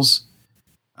walls.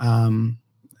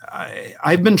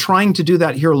 I've been trying to do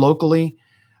that here locally.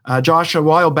 Josh, a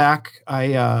while back,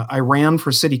 I ran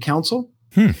for city council.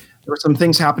 There were some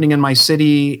things happening in my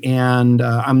city, and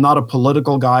I'm not a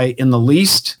political guy in the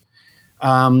least,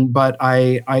 but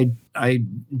I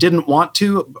didn't want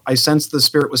to. I sensed the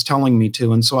Spirit was telling me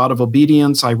to, and so out of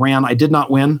obedience, I ran. I did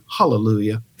not win.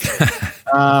 Hallelujah.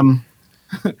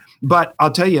 But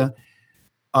I'll tell you,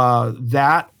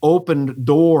 that opened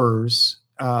doors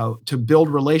to build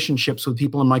relationships with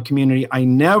people in my community I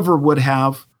never would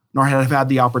have, nor have had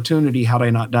the opportunity had I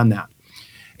not done that.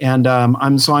 And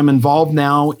I'm involved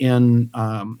now in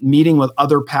meeting with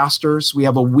other pastors. We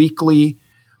have a weekly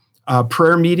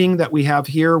prayer meeting that we have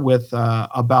here with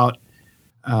about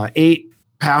 8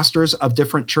 pastors of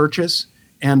different churches,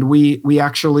 and we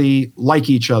actually like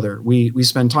each other. We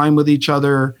spend time with each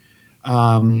other.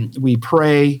 We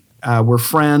pray. We're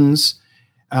friends.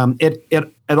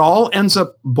 It all ends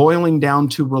up boiling down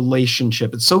to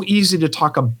relationship. It's so easy to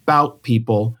talk about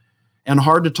people and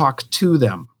hard to talk to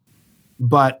them,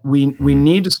 but we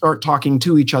need to start talking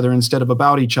to each other instead of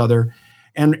about each other,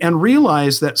 and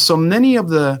realize that so many of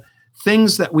the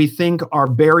things that we think are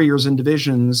barriers and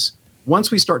divisions, once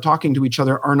we start talking to each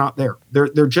other, are not there.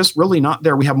 They're just really not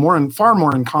there. We have far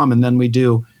more in common than we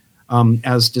do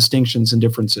as distinctions and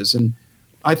differences. And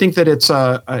I think that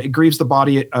it grieves the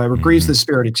body, grieves the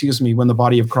Spirit, when the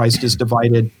body of Christ is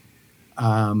divided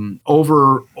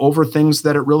over things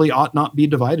that it really ought not be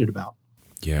divided about.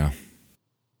 Yeah.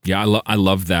 I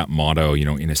love that motto.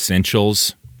 In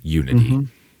essentials, unity.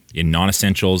 In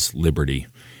non-essentials, liberty.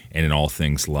 And in all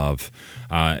things, love.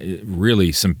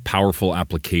 Really, some powerful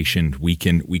application we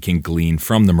can glean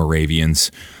from the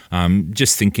Moravians.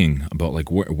 Just thinking about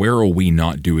where are we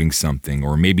not doing something,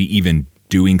 or maybe even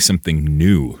doing something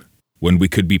new when we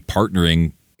could be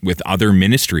partnering with other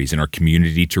ministries in our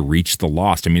community to reach the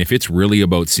lost. I mean, if it's really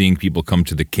about seeing people come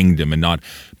to the kingdom and not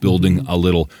building a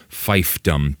little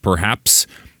fiefdom, perhaps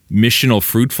missional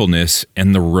fruitfulness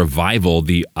and the revival,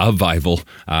 the avival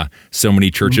so many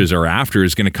churches are after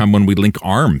is going to come when we link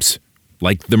arms,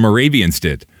 like the Moravians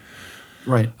did.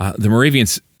 Right. The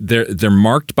Moravians, they're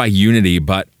marked by unity,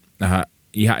 but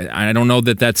I don't know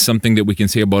that that's something that we can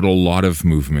say about a lot of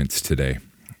movements today.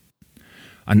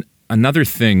 Another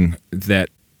thing that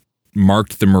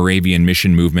marked the Moravian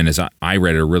mission movement, as I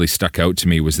read it, or really stuck out to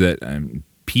me, was that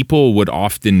people would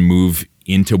often move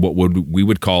into what we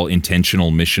would call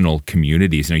intentional missional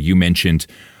communities. Now, you mentioned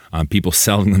people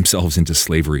selling themselves into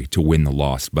slavery to win the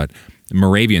lost, but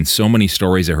Moravians, so many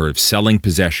stories I heard of selling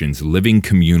possessions, living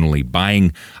communally,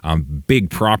 buying big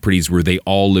properties where they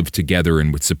all lived together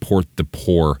and would support the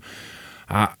poor.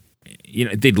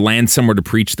 They'd land somewhere to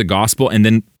preach the gospel and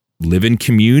then live in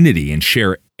community and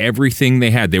share everything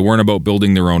they had. They weren't about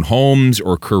building their own homes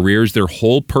or careers. Their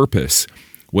whole purpose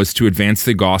was to advance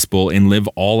the gospel and live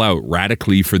all out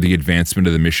radically for the advancement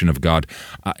of the mission of God.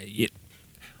 It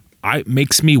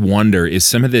makes me wonder, is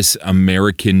some of this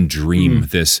American dream,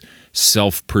 this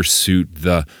self-pursuit,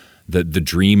 the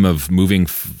dream of moving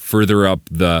further up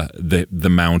the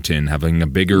mountain, having a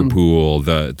bigger pool,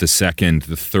 the second,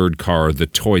 the third car, the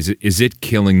toys, is it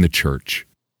killing the church?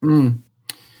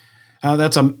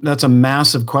 That's a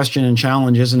massive question and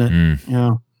challenge, isn't it?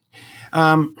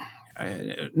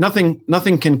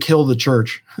 Nothing can kill the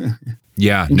church.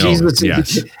 Yeah, no, Jesus,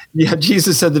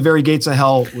 Jesus said the very gates of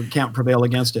hell can't prevail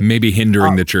against it. Maybe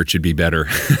hindering the church would be better.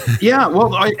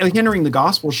 Hindering the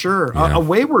gospel, sure. Yeah. A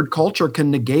wayward culture can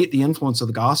negate the influence of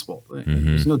the gospel.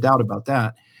 There's no doubt about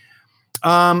that.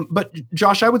 But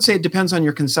Josh, I would say it depends on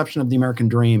your conception of the American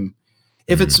dream.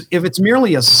 If it's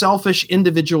merely a selfish,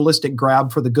 individualistic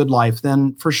grab for the good life,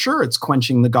 then for sure it's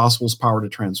quenching the gospel's power to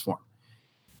transform.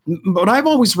 But I've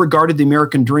always regarded the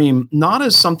American dream not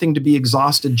as something to be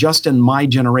exhausted just in my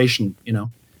generation,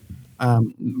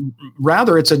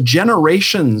 Rather, it's a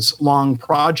generations-long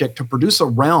project to produce a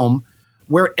realm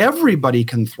where everybody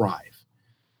can thrive.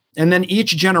 And then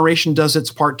each generation does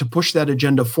its part to push that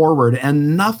agenda forward,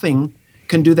 and nothing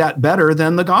can do that better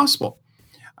than the gospel.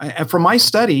 And from my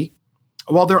study,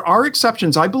 while there are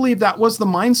exceptions, I believe that was the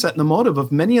mindset and the motive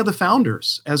of many of the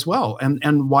founders as well.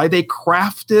 And why they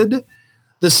crafted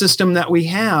the system that we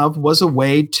have was a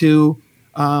way to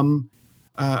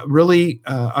really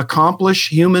accomplish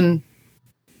human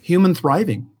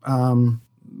thriving.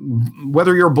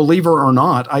 Whether you're a believer or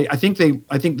not, I think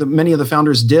that many of the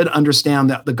founders did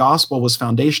understand that the gospel was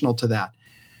foundational to that.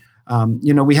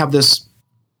 We have this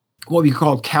what we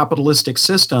call capitalistic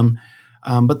system,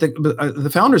 but the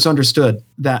founders understood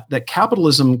that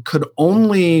capitalism could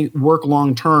only work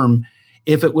long term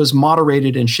if it was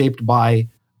moderated and shaped by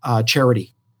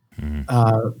charity.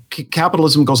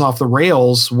 Capitalism goes off the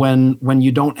rails when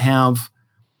you don't have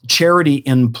charity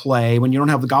in play, when you don't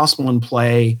have the gospel in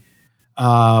play,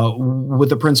 with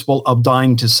the principle of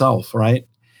dying to self, right?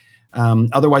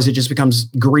 Otherwise, it just becomes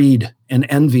greed and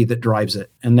envy that drives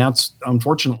it. And that's,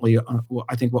 unfortunately,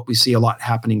 I think what we see a lot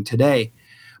happening today.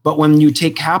 But when you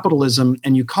take capitalism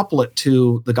and you couple it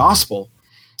to the gospel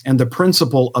and the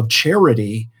principle of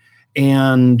charity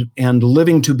and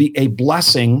living to be a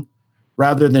blessing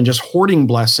rather than just hoarding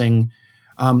blessing,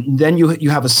 then you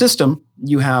have a system,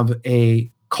 you have a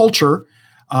culture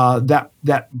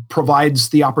that provides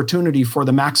the opportunity for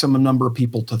the maximum number of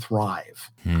people to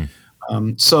thrive.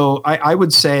 So I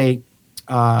would say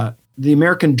the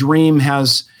American dream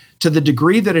has, to the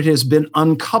degree that it has been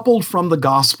uncoupled from the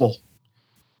gospel,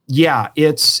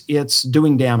 it's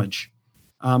doing damage.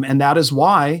 And that is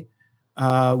why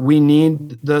we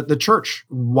need the church,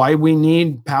 why we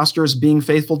need pastors being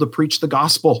faithful to preach the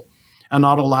gospel and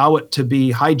not allow it to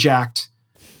be hijacked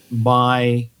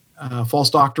by false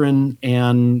doctrine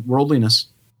and worldliness.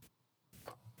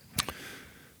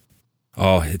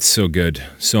 Oh, it's so good.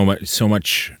 So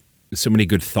many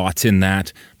good thoughts in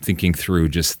that. Thinking through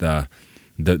just that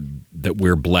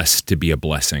we're blessed to be a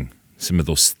blessing. Some of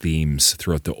those themes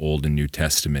throughout the Old and New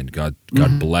Testament. God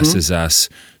blesses us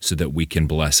so that we can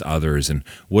bless others. And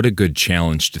what a good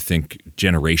challenge to think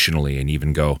generationally and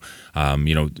even go,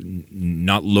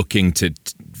 not looking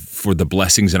for the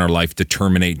blessings in our life to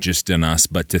terminate just in us,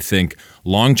 but to think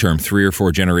long-term, 3 or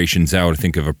 4 generations out. I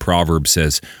think of a proverb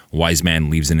says, wise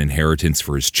man leaves an inheritance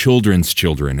for his children's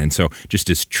children. And so just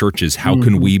as churches, how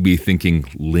can we be thinking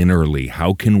linearly?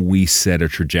 How can we set a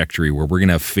trajectory where we're going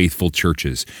to have faithful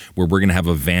churches, where we're going to have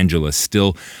evangelists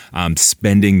still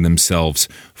spending themselves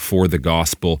for the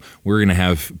gospel? We're going to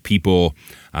have people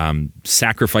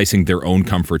sacrificing their own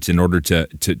comforts in order to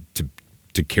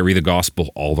carry the gospel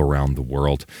all around the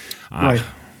world. Right.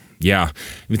 Yeah.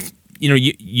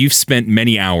 You've spent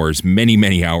many hours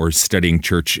studying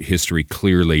church history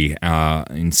clearly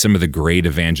in some of the great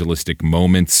evangelistic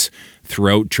moments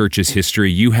throughout church's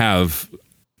history. You have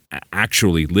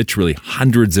actually literally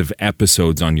hundreds of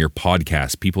episodes on your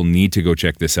podcast. People need to go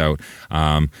check this out.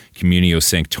 Communio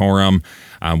Sanctorum.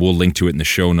 We'll link to it in the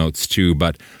show notes too.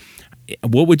 But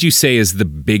what would you say is the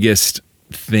biggest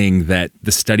thing that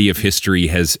the study of history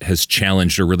has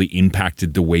challenged or really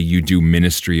impacted the way you do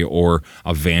ministry or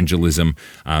evangelism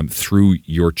through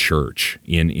your church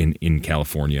in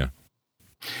California?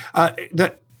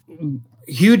 That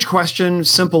huge question,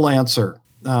 simple answer.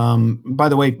 By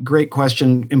the way, great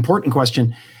question, important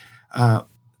question.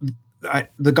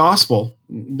 The gospel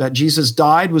that Jesus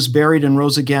died, was buried, and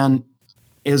rose again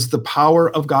is the power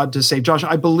of God to save. Josh,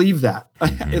 I believe that.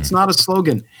 It's not a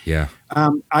slogan. Yeah.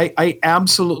 I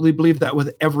absolutely believe that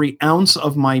with every ounce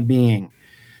of my being.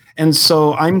 And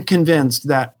so I'm convinced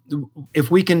that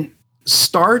if we can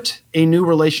start a new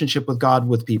relationship with God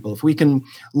with people, if we can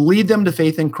lead them to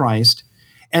faith in Christ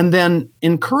and then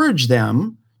encourage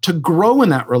them to grow in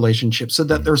that relationship so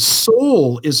that their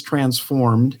soul is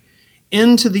transformed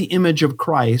into the image of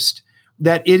Christ,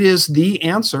 that it is the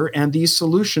answer and the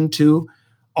solution to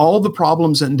all the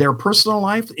problems in their personal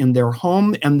life, in their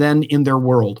home, and then in their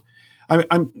world.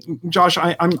 Josh,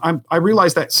 I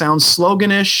realize that sounds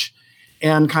sloganish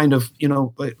and kind of,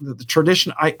 the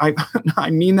tradition. I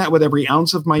mean that with every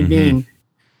ounce of my being.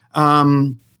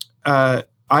 I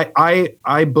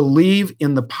believe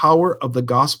in the power of the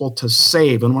gospel to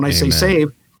save. And when I say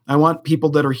save, I want people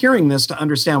that are hearing this to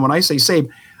understand when I say save,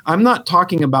 I'm not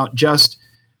talking about just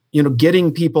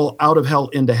getting people out of hell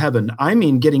into heaven. I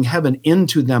mean, getting heaven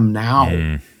into them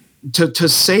now. To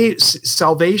say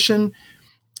salvation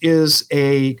is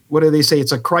what do they say?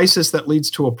 It's a crisis that leads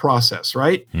to a process,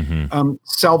 right?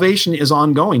 Salvation is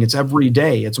ongoing. It's every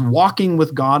day. It's walking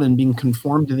with God and being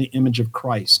conformed to the image of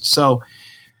Christ. So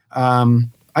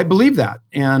I believe that.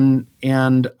 And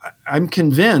I'm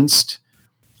convinced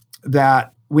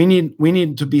that we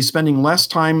need to be spending less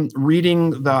time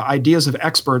reading the ideas of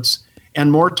experts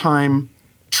and more time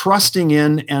trusting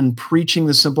in and preaching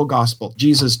the simple gospel.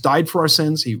 Jesus died for our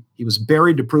sins. He was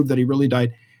buried to prove that he really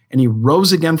died, and he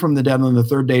rose again from the dead on the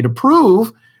third day to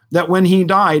prove that when he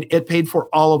died, it paid for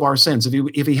all of our sins.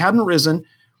 If he hadn't risen,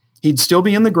 he'd still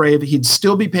be in the grave. He'd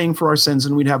still be paying for our sins,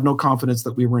 and we'd have no confidence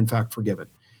that we were in fact forgiven.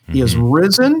 Mm-hmm. He has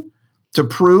risen to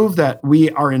prove that we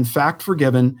are in fact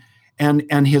forgiven,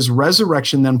 and his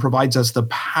resurrection then provides us the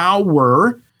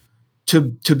power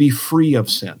to be free of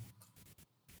sin.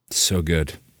 So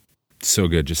good. So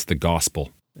good. Just the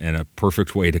gospel, and a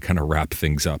perfect way to kind of wrap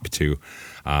things up too.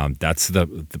 That's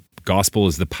the gospel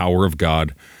is the power of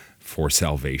God for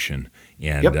salvation.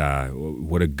 And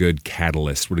what a good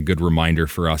catalyst, what a good reminder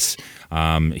for us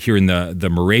here in the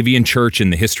Moravian Church,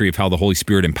 and the history of how the Holy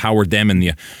Spirit empowered them, and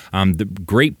the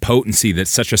great potency that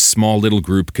such a small little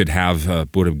group could have.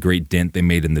 What a great dent they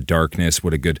made in the darkness.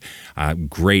 What a good,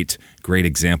 great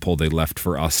example they left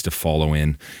for us to follow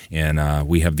in. And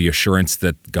we have the assurance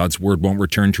that God's word won't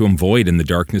return to him void, and the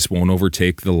darkness won't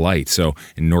overtake the light. So,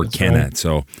 and nor can it.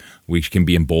 So we can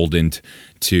be emboldened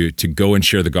to go and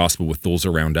share the gospel with those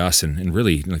around us, and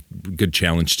really like, good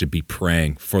challenge to be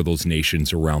praying for those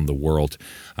nations around the world,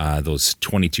 those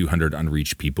 2,200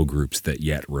 unreached people groups that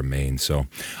yet remain. So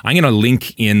I'm going to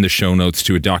link in the show notes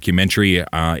to a documentary.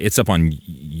 It's up on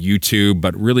YouTube,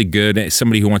 but really good.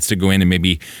 Somebody who wants to go in and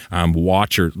maybe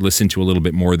watch or listen to a little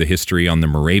bit more of the history on the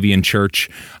Moravian Church.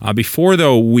 Before,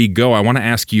 though, we go, I want to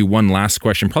ask you one last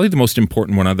question, probably the most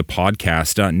important one of the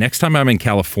podcast. Next time I'm in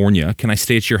California, can I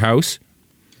stay at your house?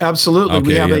 Absolutely. Okay,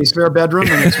 we have a spare bedroom,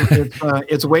 and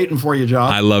it's waiting for you,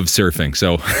 Josh. I love surfing,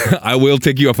 so I will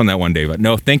take you up on that one day. But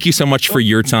no, thank you so much for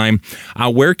your time.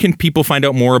 Where can people find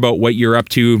out more about what you're up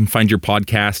to, find your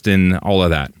podcast and all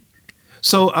of that?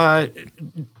 So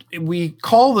we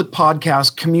call the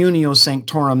podcast Communio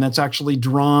Sanctorum. That's actually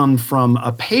drawn from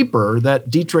a paper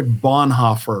that Dietrich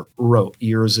Bonhoeffer wrote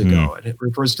years ago. It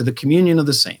refers to the communion of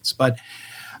the saints. But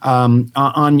on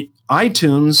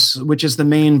iTunes, which is the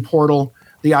main portal,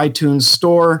 the iTunes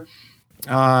store,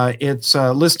 it's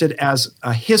listed as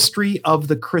a history of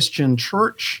the Christian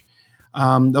church.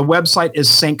 The website is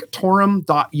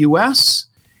sanctorum.us.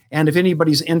 And if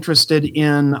anybody's interested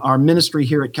in our ministry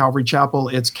here at Calvary Chapel,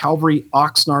 it's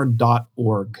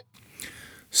calvaryoxnard.org.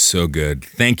 So good.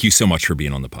 Thank you so much for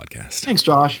being on the podcast. Thanks,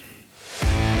 Josh.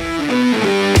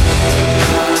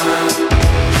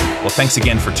 Well, thanks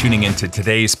again for tuning into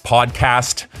today's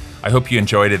podcast. I hope you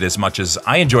enjoyed it as much as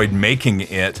I enjoyed making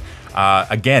it.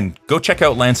 Again, go check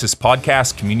out Lance's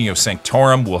podcast, Communio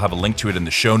Sanctorum. We'll have a link to it in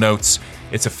the show notes.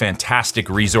 It's a fantastic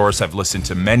resource. I've listened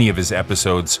to many of his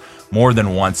episodes more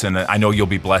than once, and I know you'll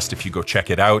be blessed if you go check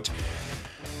it out.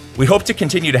 We hope to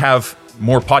continue to have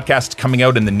more podcasts coming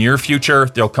out in the near future.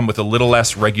 They'll come with a little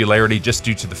less regularity just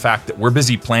due to the fact that we're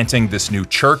busy planting this new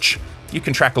church. You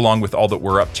can track along with all that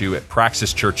we're up to at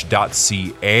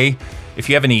praxischurch.ca. If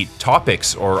you have any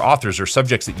topics or authors or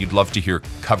subjects that you'd love to hear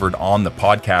covered on the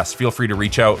podcast, feel free to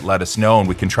reach out, let us know, and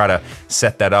we can try to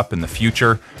set that up in the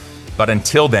future. But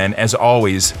until then, as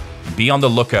always, be on the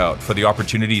lookout for the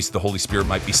opportunities the Holy Spirit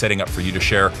might be setting up for you to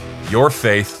share your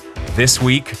faith this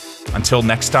week. Until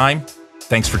next time,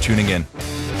 thanks for tuning in.